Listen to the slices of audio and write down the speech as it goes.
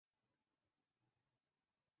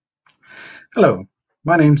Hello,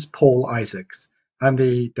 my name's Paul Isaacs. I'm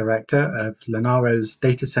the director of Linaro's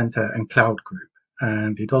Data Center and Cloud Group,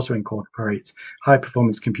 and it also incorporates high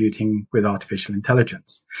performance computing with artificial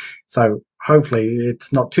intelligence. So hopefully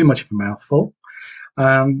it's not too much of a mouthful.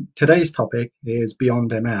 Today's topic is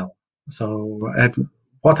Beyond ML. So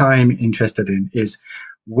what I'm interested in is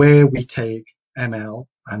where we take ML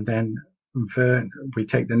and then we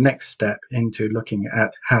take the next step into looking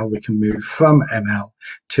at how we can move from ML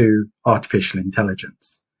to artificial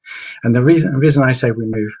intelligence. And the reason I say we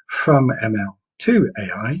move from ML to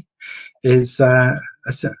AI is a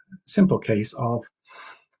simple case of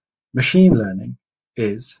machine learning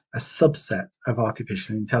is a subset of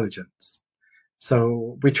artificial intelligence.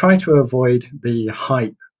 So we try to avoid the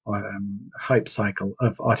hype cycle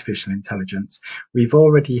of artificial intelligence. We've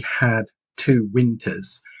already had 2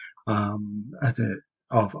 winters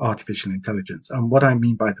of artificial intelligence. And what I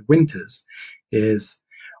mean by the winters is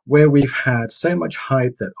where we've had so much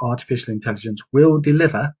hype that artificial intelligence will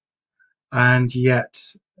deliver, and yet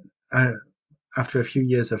after a few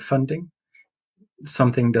years of funding,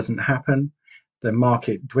 something doesn't happen, the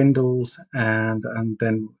market dwindles, and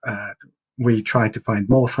then we try to find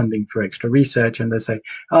more funding for extra research, and they say,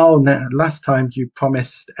 oh, last time you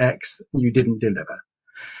promised X, you didn't deliver.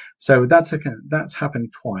 So that's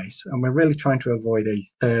happened twice, and we're really trying to avoid a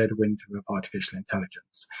 3rd winter of artificial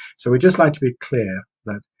intelligence. So we'd just like to be clear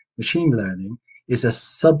that machine learning is a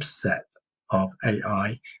subset of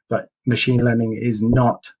AI, but machine learning is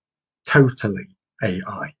not totally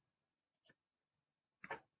AI.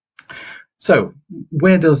 So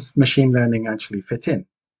where does machine learning actually fit in?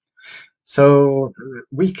 So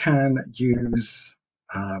we can use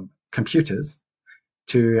computers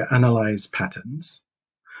to analyze patterns.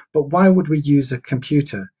 But why would we use a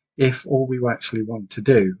computer if all we actually want to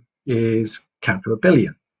do is count to 1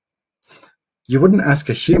 billion? You wouldn't ask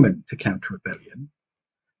a human to count to 1 billion.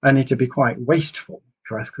 And it'd be quite wasteful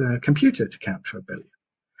to ask a computer to count to 1 billion.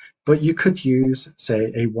 But you could use,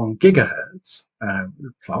 say, a 1 gigahertz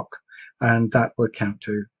clock, and that would count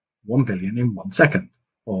to 1 billion in 1 second.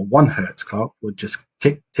 Or 1 hertz clock would just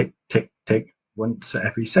tick, tick, tick, tick once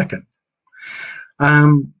every second.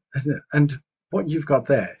 And what you've got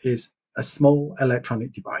there is a small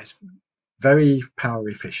electronic device, very power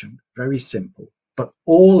efficient, very simple, but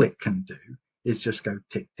all it can do is just go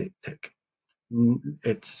tick, tick, tick.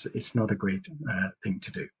 It's not a great thing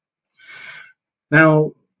to do.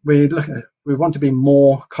 Now, we want to be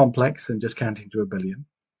more complex than just counting to 1 billion.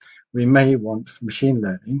 We may want machine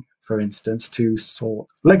learning, for instance, to sort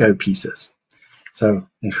Lego pieces. So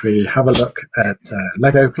if we have a look at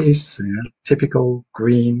Lego piece, typical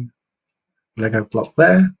green Lego block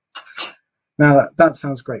there. Now that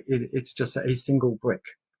sounds great. It's just a single brick,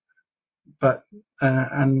 but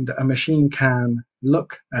and a machine can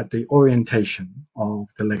look at the orientation of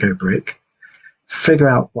the Lego brick, figure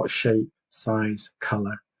out what shape, size,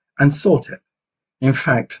 color, and sort it. In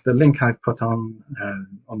fact, the link I've put on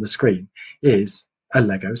the screen is a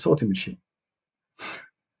Lego sorting machine.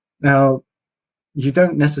 Now, you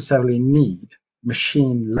don't necessarily need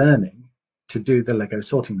machine learning to do the Lego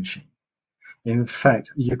sorting machine. In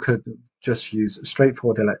fact, you could just use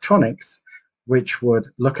straightforward electronics, which would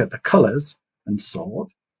look at the colors and sort,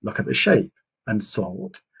 look at the shape and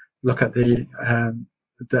sort, look at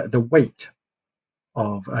the weight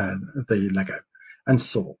of the Lego and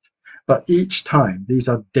sort. But each time, these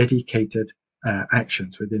are dedicated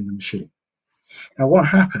actions within the machine. Now, what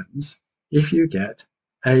happens if you get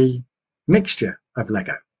a mixture of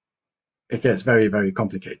Lego? It gets very, very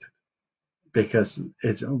complicated, because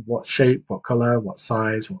it's what shape, what color, what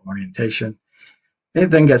size, what orientation. It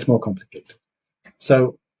then gets more complicated.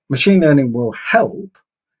 So machine learning will help,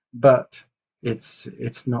 but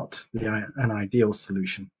it's not an ideal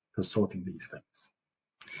solution for sorting these things.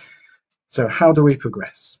 So how do we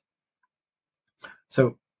progress?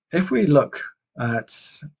 So if we look at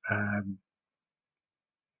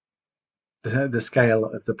the scale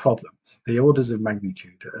of the problems, the orders of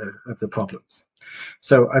magnitude of the problems.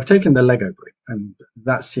 So I've taken the Lego brick, and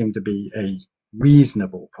that seemed to be a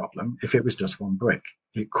reasonable problem if it was just 1 brick.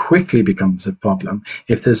 It quickly becomes a problem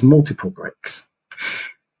if there's multiple bricks.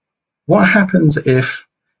 What happens if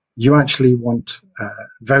you actually want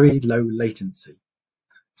very low latency,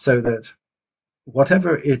 so that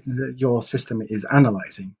whatever your system is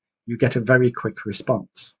analyzing, you get a very quick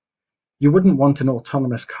response? You wouldn't want an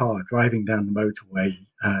autonomous car driving down the motorway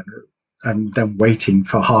and then waiting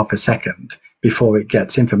for half a second before it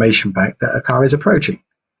gets information back that a car is approaching.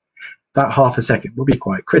 That half a second will be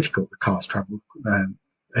quite critical. The car's traveled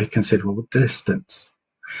a considerable distance.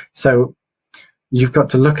 So you've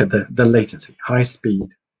got to look at the latency, high speed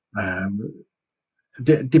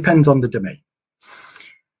Depends on the domain.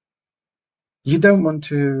 You don't want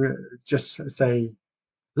to just say,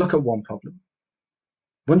 look at one problem.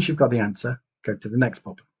 Once you've got the answer, go to the next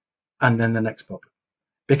problem, and then the next problem,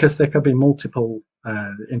 because there could be multiple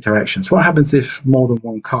interactions. What happens if more than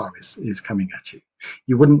one car is coming at you?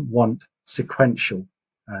 You wouldn't want sequential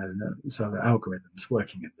sort of algorithms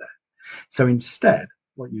working in there. So instead,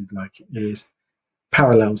 what you'd like is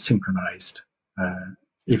parallel synchronized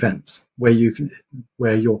events,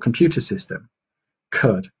 where your computer system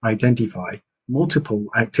could identify multiple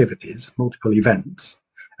activities, multiple events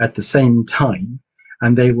at the same time,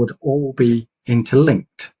 and they would all be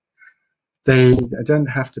interlinked. They don't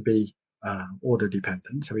have to be order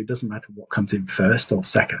dependent, so it doesn't matter what comes in first or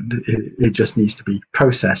second. It just needs to be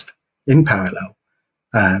processed in parallel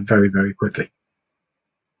very, very quickly.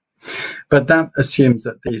 But that assumes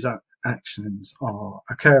that these actions are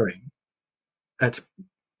occurring at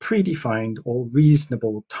predefined or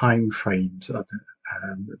reasonable time frames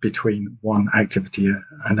between one activity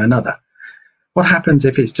and another. What happens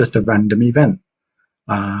if it's just a random event?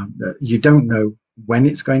 You don't know when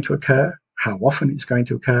it's going to occur, how often it's going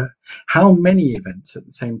to occur, how many events at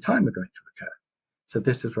the same time are going to occur. So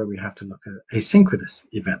this is where we have to look at asynchronous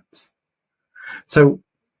events. So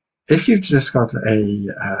if you've just got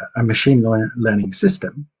a machine learning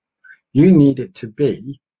system, you need it to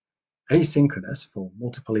be asynchronous for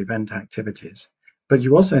multiple event activities, but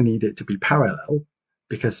you also need it to be parallel,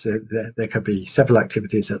 because there could be several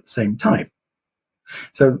activities at the same time.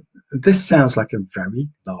 So this sounds like a very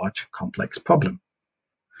large, complex problem.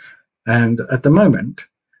 And at the moment,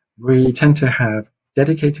 we tend to have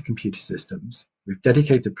dedicated computer systems with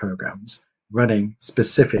dedicated programs running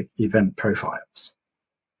specific event profiles.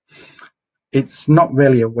 It's not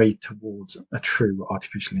really a way towards a true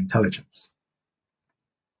artificial intelligence.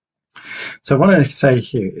 So what I say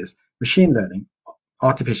here is machine learning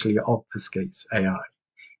artificially obfuscates AI.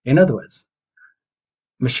 In other words,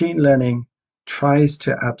 machine learning tries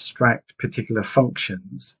to abstract particular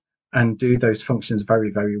functions and do those functions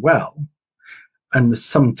very, very well. And the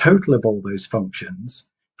sum total of all those functions,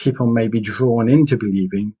 people may be drawn into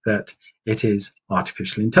believing that it is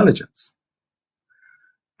artificial intelligence.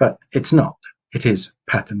 But it's not. It is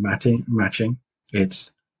pattern matching,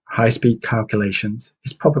 it's high-speed calculations,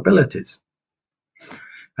 it's probabilities.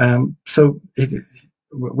 So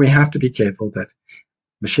we have to be careful that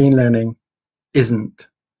machine learning isn't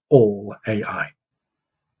all AI.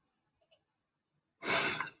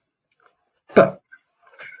 But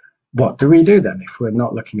what do we do then if we're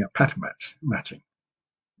not looking at pattern matching?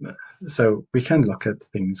 So we can look at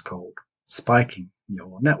things called spiking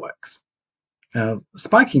neural networks. Now,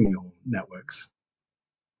 spiking neural networks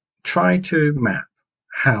try to map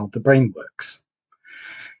how the brain works.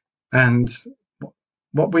 And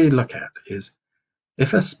what we look at is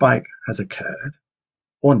if a spike has occurred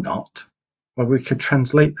or not, well, we could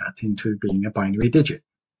translate that into being a binary digit.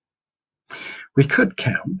 We could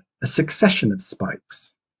count a succession of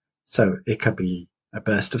spikes. So it could be a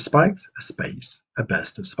burst of spikes, a space, a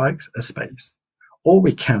burst of spikes, a space, or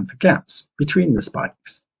we count the gaps between the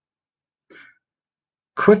spikes.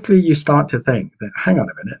 Quickly you start to think that, hang on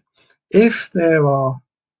a minute, if there are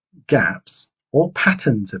gaps or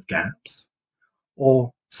patterns of gaps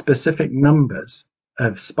or specific numbers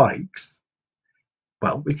of spikes,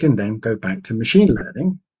 well, we can then go back to machine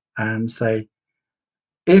learning and say,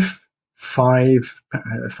 if five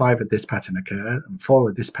of this pattern occur and 4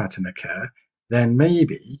 of this pattern occur, then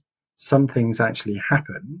maybe something's actually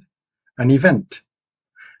happened, an event.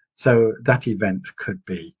 So that event could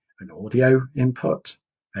be an audio input,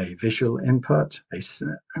 a visual input,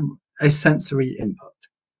 a sensory input,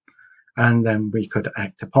 and then we could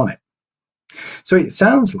act upon it. So it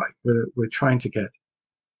sounds like we're trying to get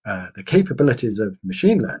the capabilities of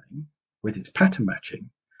machine learning with its pattern matching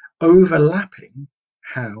overlapping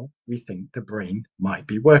how we think the brain might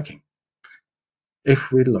be working,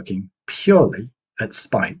 if we're looking purely at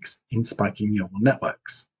spikes in spiking neural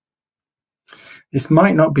networks. This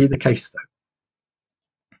might not be the case, though.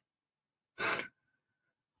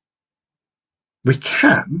 We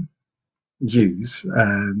can use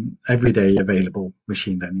everyday available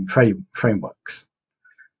machine learning frameworks.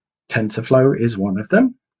 TensorFlow is one of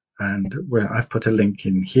them, and I've put a link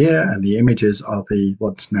in here, and the images are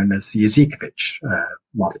what's known as the Ezekevich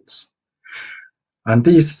models. And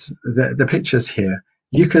the pictures here,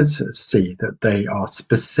 you can see that they are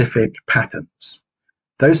specific patterns.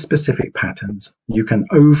 Those specific patterns you can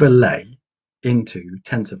overlay into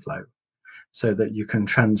TensorFlow so that you can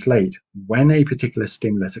translate when a particular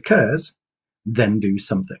stimulus occurs, then do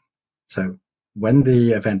something. So when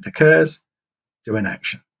the event occurs, do an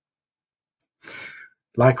action.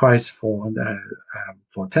 Likewise, for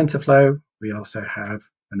TensorFlow, we also have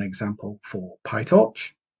an example for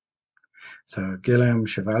PyTorch. So Guillaume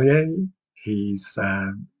Chevalier, he's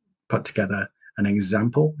put together an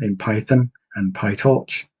example in Python and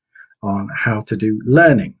PyTorch on how to do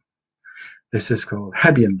learning. This is called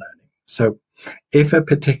Hebbian learning. So if a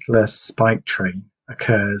particular spike train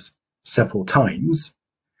occurs several times,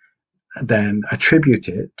 then attribute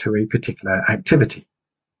it to a particular activity.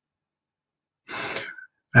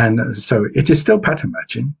 And so it is still pattern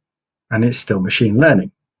matching, and it's still machine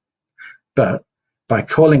learning. But by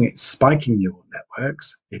calling it spiking neural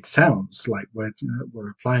networks, it sounds like we're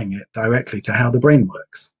applying it directly to how the brain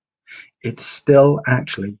works. It's still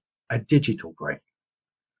actually a digital brain.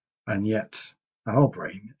 And yet our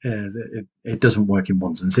brain, it doesn't work in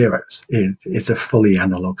ones and zeros. It's a fully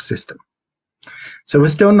analog system. So we're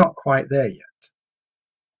still not quite there yet.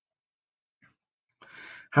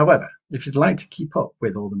 However, if you'd like to keep up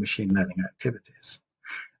with all the machine learning activities,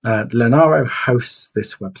 Linaro hosts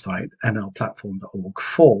this website, nlplatform.org,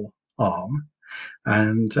 for ARM,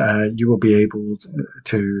 and you will be able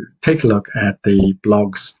to take a look at the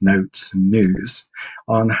blogs, notes, and news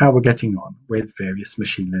on how we're getting on with various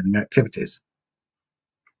machine learning activities.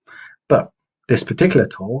 But this particular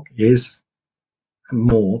talk is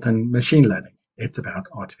more than machine learning. It's about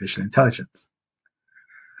artificial intelligence.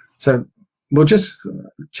 So we'll just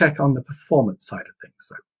check on the performance side of things.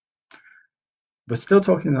 So we're still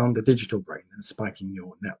talking on the digital brain and spiking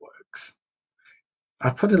neural networks.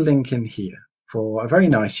 I've put a link in here for a very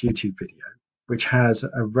nice YouTube video, which has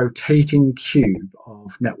a rotating cube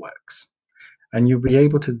of networks. And you'll be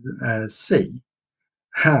able to see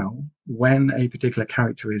how, when a particular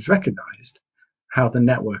character is recognized, how the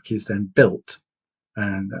network is then built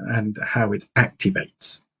and how it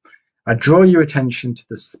activates. I draw your attention to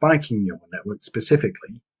the spiking neural network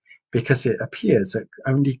specifically because it appears that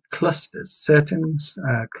only clusters, certain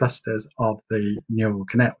clusters of the neural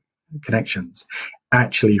connections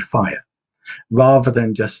actually fire, rather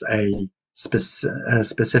than just a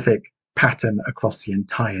specific pattern across the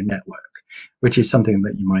entire network, which is something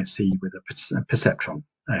that you might see with a perceptron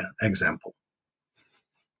example.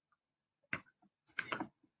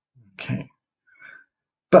 Okay,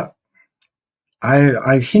 but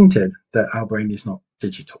I hinted that our brain is not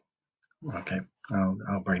digital. Okay,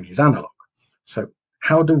 our brain is analog. So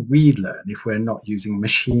how do we learn if we're not using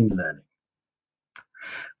machine learning?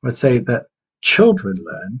 I would say that children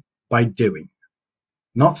learn by doing,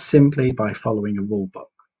 not simply by following a rule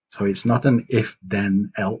book. So it's not an if,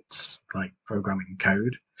 then, else, like programming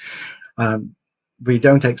code. We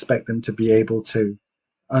don't expect them to be able to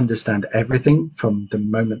understand everything from the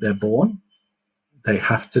moment they're born. They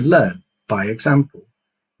have to learn by example,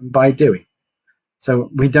 and by doing.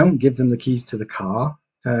 So we don't give them the keys to the car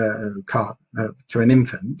to an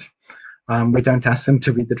infant. We don't ask them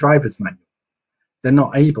to read the driver's manual. They're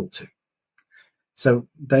not able to. So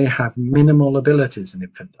they have minimal abilities, an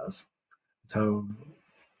infant does. So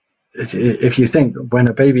if you think when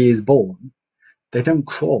a baby is born, they don't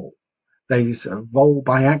crawl. They roll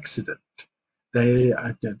by accident.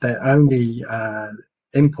 Their only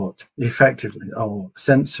input, effectively, or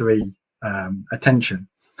sensory attention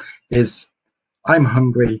is, I'm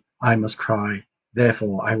hungry, I must cry,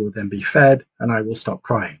 therefore I will then be fed and I will stop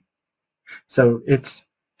crying. So it's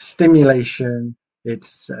stimulation,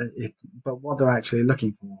 but what they're actually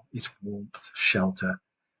looking for is warmth, shelter,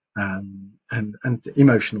 and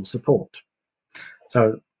emotional support.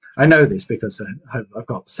 So I know this because I've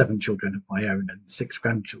got 7 children of my own and 6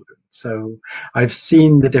 grandchildren. So I've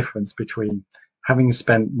seen the difference between having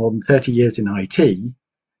spent more than 30 years in IT,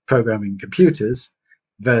 programming computers,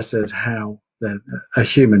 versus how a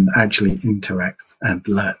human actually interacts and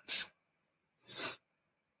learns.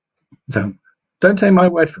 So don't take my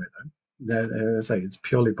word for it, though. As I say, it's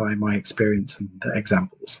purely by my experience and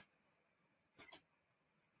examples.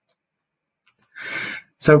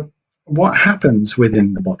 So what happens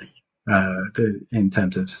within the body in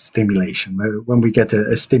terms of stimulation when we get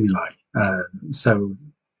a stimuli? So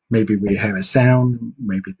maybe we hear a sound,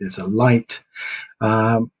 maybe there's a light.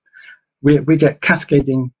 We get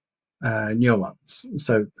cascading neurons.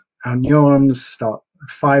 So our neurons start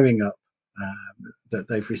firing up that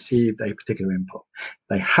they've received a particular input.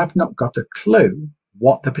 They have not got a clue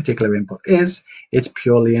what the particular input is. It's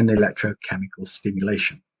purely an electrochemical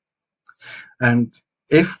stimulation. And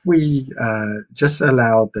if we just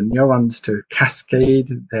allow the neurons to cascade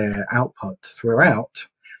their output throughout,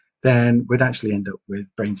 then we'd actually end up with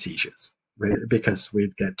brain seizures, because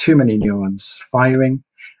we'd get too many neurons firing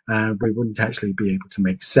and we wouldn't actually be able to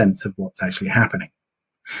make sense of what's actually happening.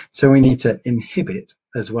 So we need to inhibit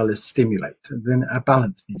as well as stimulate. And then a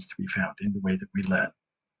balance needs to be found in the way that we learn.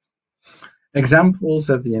 Examples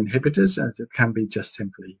of the inhibitors can be just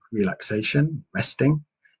simply relaxation, resting,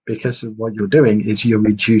 because what you're doing is you're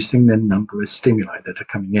reducing the number of stimuli that are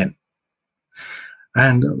coming in.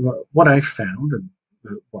 And what I've found, and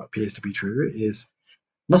what appears to be true, is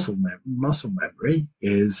muscle memory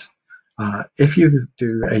is if you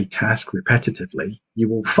do a task repetitively, you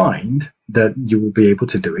will find that you will be able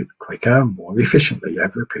to do it quicker, more efficiently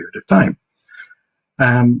over a period of time.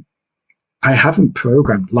 I haven't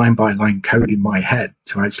programmed line-by-line code in my head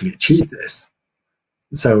to actually achieve this.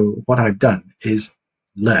 So what I've done is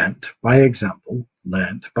learnt by example,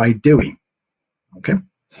 learnt by doing. Okay.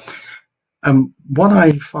 What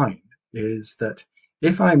I find is that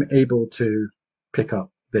if I'm able to pick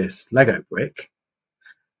up this Lego brick,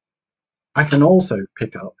 I can also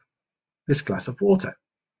pick up this glass of water.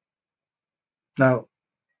 Now,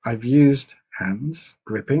 I've used hands,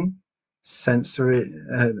 gripping, sensory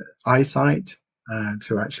eyesight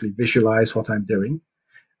to actually visualize what I'm doing,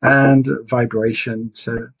 and vibration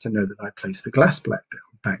to know that I place the glass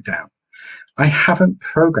back down. I haven't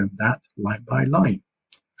programmed that line by line.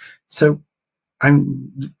 So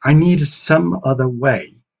I need some other way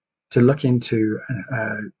to look into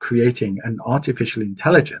creating an artificial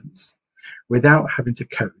intelligence without having to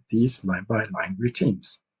code these line by line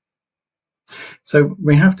routines. So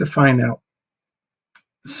we have to find out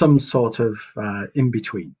some sort of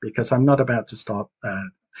in-between, because I'm not about to start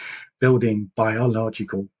building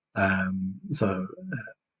biological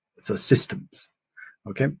systems.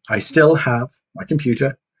 Okay, I still have my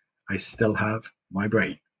computer, I still have my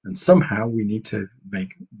brain, and somehow we need to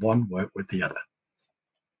make one work with the other.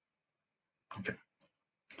 Okay.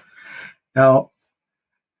 Now,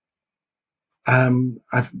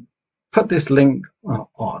 I've put this link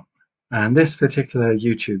on, and this particular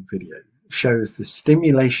YouTube video shows the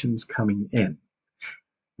stimulations coming in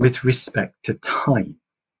with respect to time.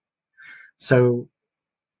 So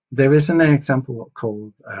there is an example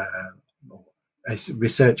called a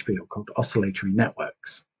research field called oscillatory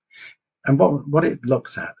networks. And what it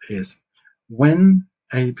looks at is when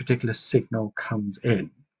a particular signal comes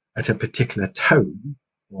in at a particular tone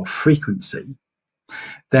or frequency,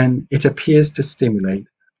 then it appears to stimulate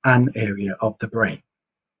an area of the brain.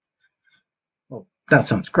 Well, that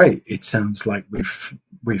sounds great. It sounds like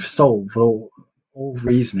we've solved all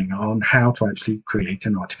reasoning on how to actually create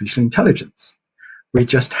an artificial intelligence. We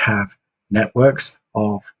just have networks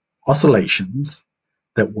of oscillations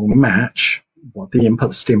that will match what the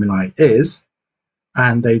input stimuli is,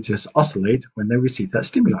 and they just oscillate when they receive that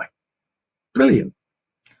stimuli. Brilliant.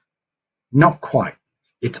 Not quite.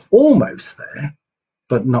 It's almost there,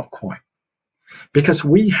 but not quite. Because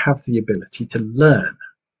we have the ability to learn.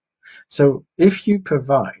 So if you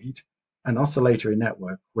provide an oscillatory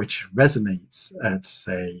network which resonates at,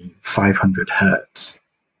 say, 500 hertz,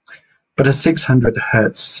 but a 600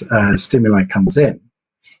 hertz stimuli comes in,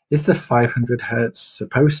 is the 500 hertz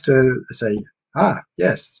supposed to say,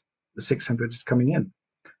 yes, the 600 is coming in?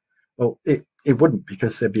 Well, it wouldn't,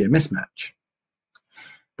 because there'd be a mismatch.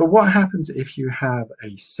 But what happens if you have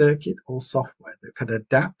a circuit or software that could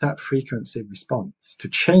adapt that frequency response to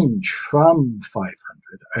change from 500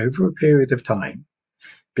 over a period of time,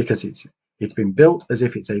 because it's been built as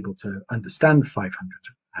if it's able to understand 500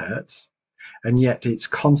 hertz, and yet it's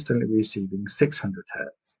constantly receiving 600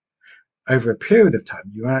 hertz. Over a period of time,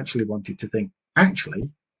 you actually wanted to think,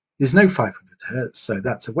 actually, there's no 500 hertz, so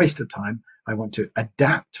that's a waste of time. I want to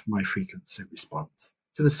adapt my frequency response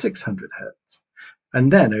to the 600 hertz.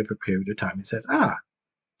 And then over a period of time, it says,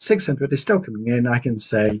 600 is still coming in. I can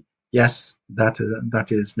say, yes, that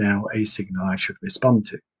is now a signal I should respond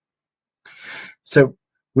to. So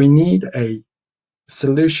we need a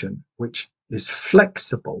solution which is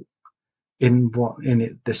flexible in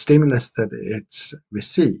the stimulus that it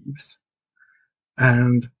receives,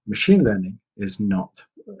 and machine learning is not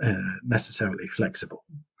necessarily flexible.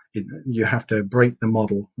 You have to break the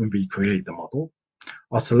model and recreate the model.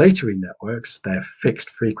 Oscillatory networks, they're fixed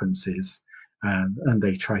frequencies, and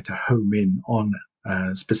they try to home in on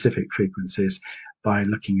specific frequencies by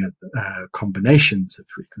looking at combinations of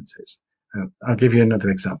frequencies. I'll give you another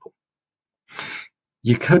example.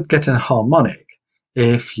 You could get a harmonic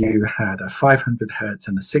if you had a 500 hertz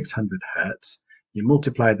and a 600 hertz. You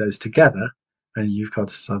multiply those together, and you've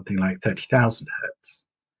got something like 30,000 hertz.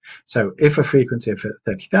 So if a frequency of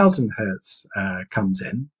 30,000 hertz comes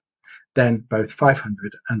in, then both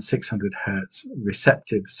 500 and 600 hertz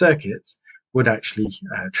receptive circuits would actually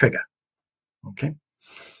trigger. Okay,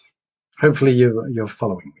 hopefully you're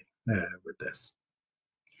following me with this.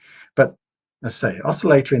 But As I say,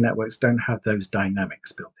 oscillatory networks don't have those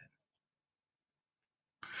dynamics built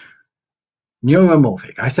in.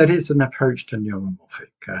 Neuromorphic. I said it's an approach to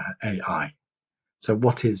neuromorphic AI. So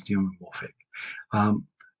what is neuromorphic?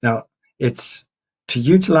 Now, it's to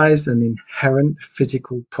utilize an inherent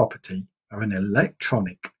physical property or an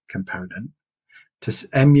electronic component to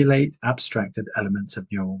emulate abstracted elements of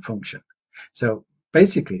neural function. So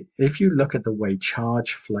basically, if you look at the way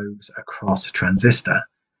charge flows across a transistor,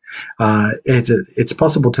 it's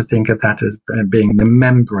possible to think of that as being the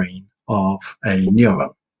membrane of a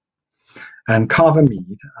neuron. And Carver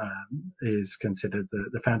Mead is considered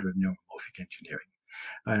the founder of neuromorphic engineering.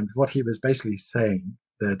 And what he was basically saying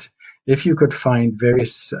that if you could find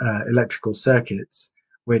various electrical circuits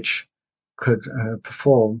which could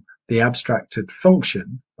perform the abstracted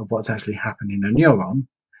function of what's actually happening in a neuron,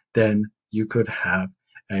 then you could have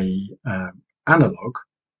a analog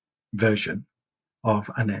version of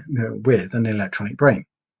with an electronic brain.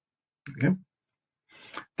 Okay?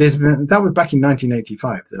 That was back in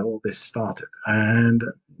 1985 that all this started. And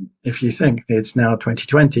if you think it's now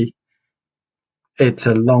 2020, it's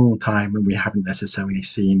a long time and we haven't necessarily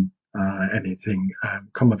seen anything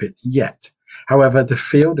come of it yet. However, the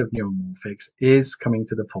field of neuromorphics is coming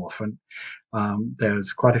to the forefront.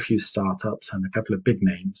 There's quite a few startups and a couple of big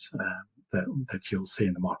names that you'll see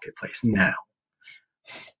in the marketplace now.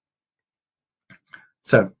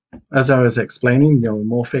 So, as I was explaining,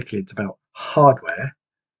 neuromorphic, it's about hardware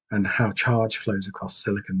and how charge flows across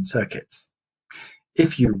silicon circuits.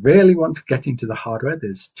 If you really want to get into the hardware,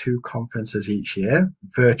 there's 2 conferences each year,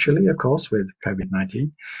 virtually, of course, with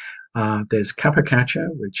COVID-19. There's Capocaccia,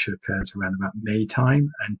 which occurs around about May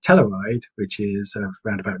time, and Telluride, which is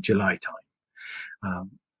around about July time.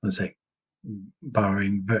 Let's say,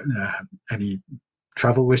 barring any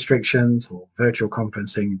travel restrictions or virtual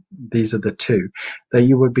conferencing, these are the 2 that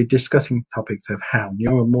you would be discussing topics of how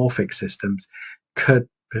neuromorphic systems could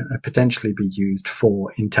potentially be used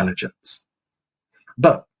for intelligence.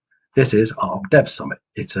 But this is our DevSummit.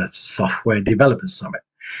 It's a software developers summit.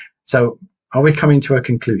 So are we coming to a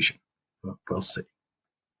conclusion? We'll see.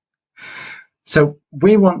 So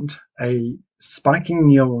we want a spiking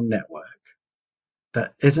neural network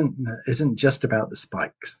that isn't just about the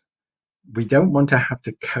spikes. We don't want to have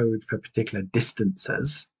to code for particular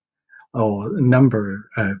distances or number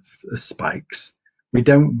of spikes. We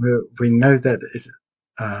know that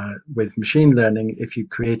with machine learning, if you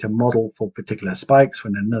create a model for particular spikes,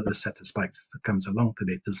 when another set of spikes comes along that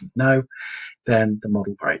it doesn't know, then the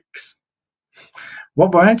model breaks.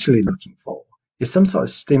 What we're actually looking for is some sort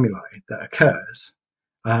of stimuli that occurs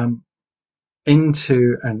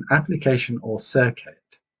into an application or circuit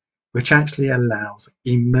which actually allows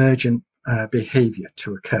emergent behavior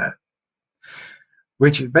to occur,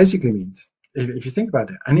 which basically means, if you think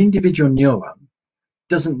about it, an individual neuron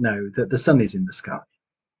doesn't know that the sun is in the sky,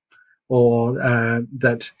 or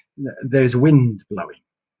that there's wind blowing.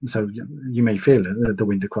 So you may feel the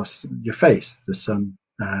wind across your face. The sun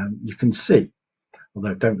you can see,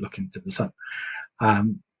 although don't look into the sun.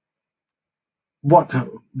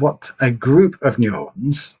 What a group of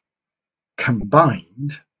neurons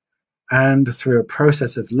combined and through a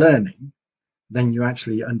process of learning, then you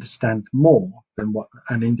actually understand more than what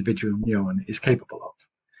an individual neuron is capable of.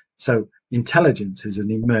 So intelligence is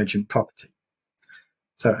an emergent property.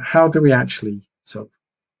 So how do we actually sort of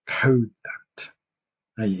code that,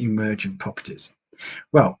 emergent properties?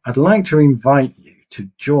 Well, I'd like to invite you to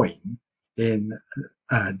join in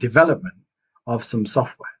development of some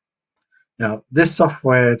software. Now, this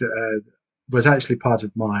software was actually part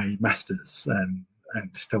of my master's and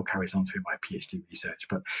still carries on through my PhD research,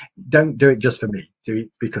 but don't do it just for me, do it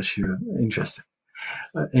because you're interested.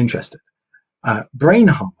 Brain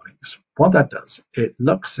harmonics, what that does, it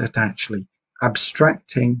looks at actually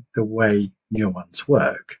abstracting the way neurons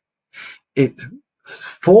work. It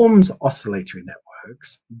forms oscillatory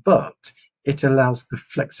networks, but it allows the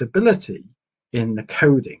flexibility in the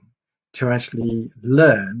coding to actually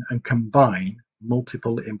learn and combine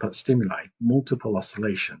multiple input stimuli, multiple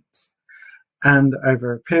oscillations. And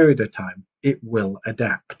over a period of time, it will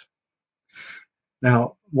adapt.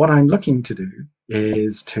 Now, what I'm looking to do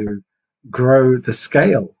is to grow the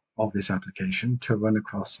scale of this application to run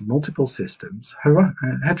across multiple systems,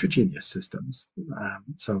 heterogeneous systems.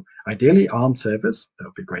 So ideally ARM servers, that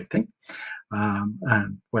would be a great thing.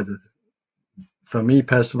 And whether, for me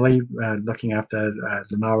personally, looking after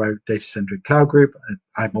Linaro data-centric cloud group,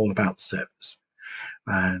 I'm all about servers.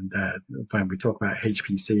 And when we talk about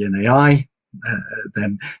HPC and AI,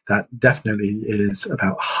 then that definitely is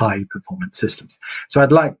about high performance systems. So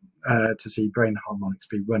I'd like to see brain harmonics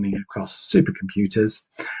be running across supercomputers.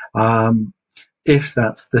 if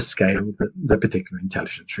that's the scale that the particular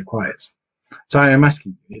intelligence requires. So I am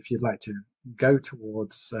asking you if you'd like to go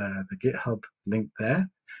towards the GitHub link there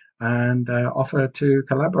and offer to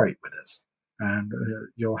collaborate with us, and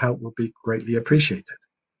your help will be greatly appreciated.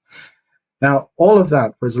 Now, all of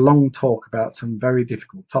that was a long talk about some very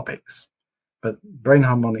difficult topics, but brain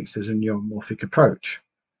harmonics is a neuromorphic approach.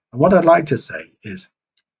 And what I'd like to say is,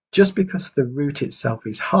 just because the root itself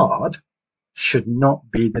is hard should not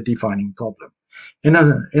be the defining problem. In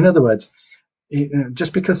other words,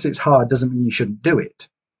 just because it's hard doesn't mean you shouldn't do it.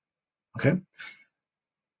 Okay?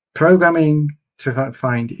 Programming to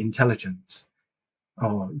find intelligence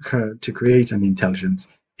or to create an intelligence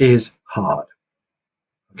is hard.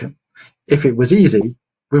 Okay? If it was easy,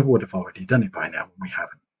 we would have already done it by now, and we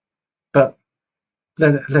haven't. But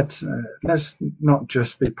let's not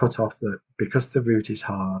just be put off that because the root is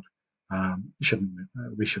hard, we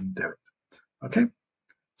shouldn't do it. Okay?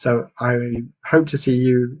 So I hope to see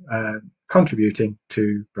you contributing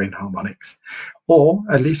to Brain Harmonics, or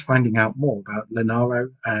at least finding out more about Linaro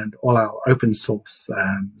and all our open source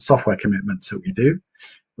software commitments that we do,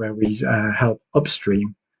 where we help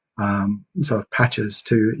upstream sort of patches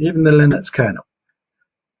to even the Linux kernel.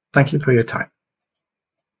 Thank you for your time.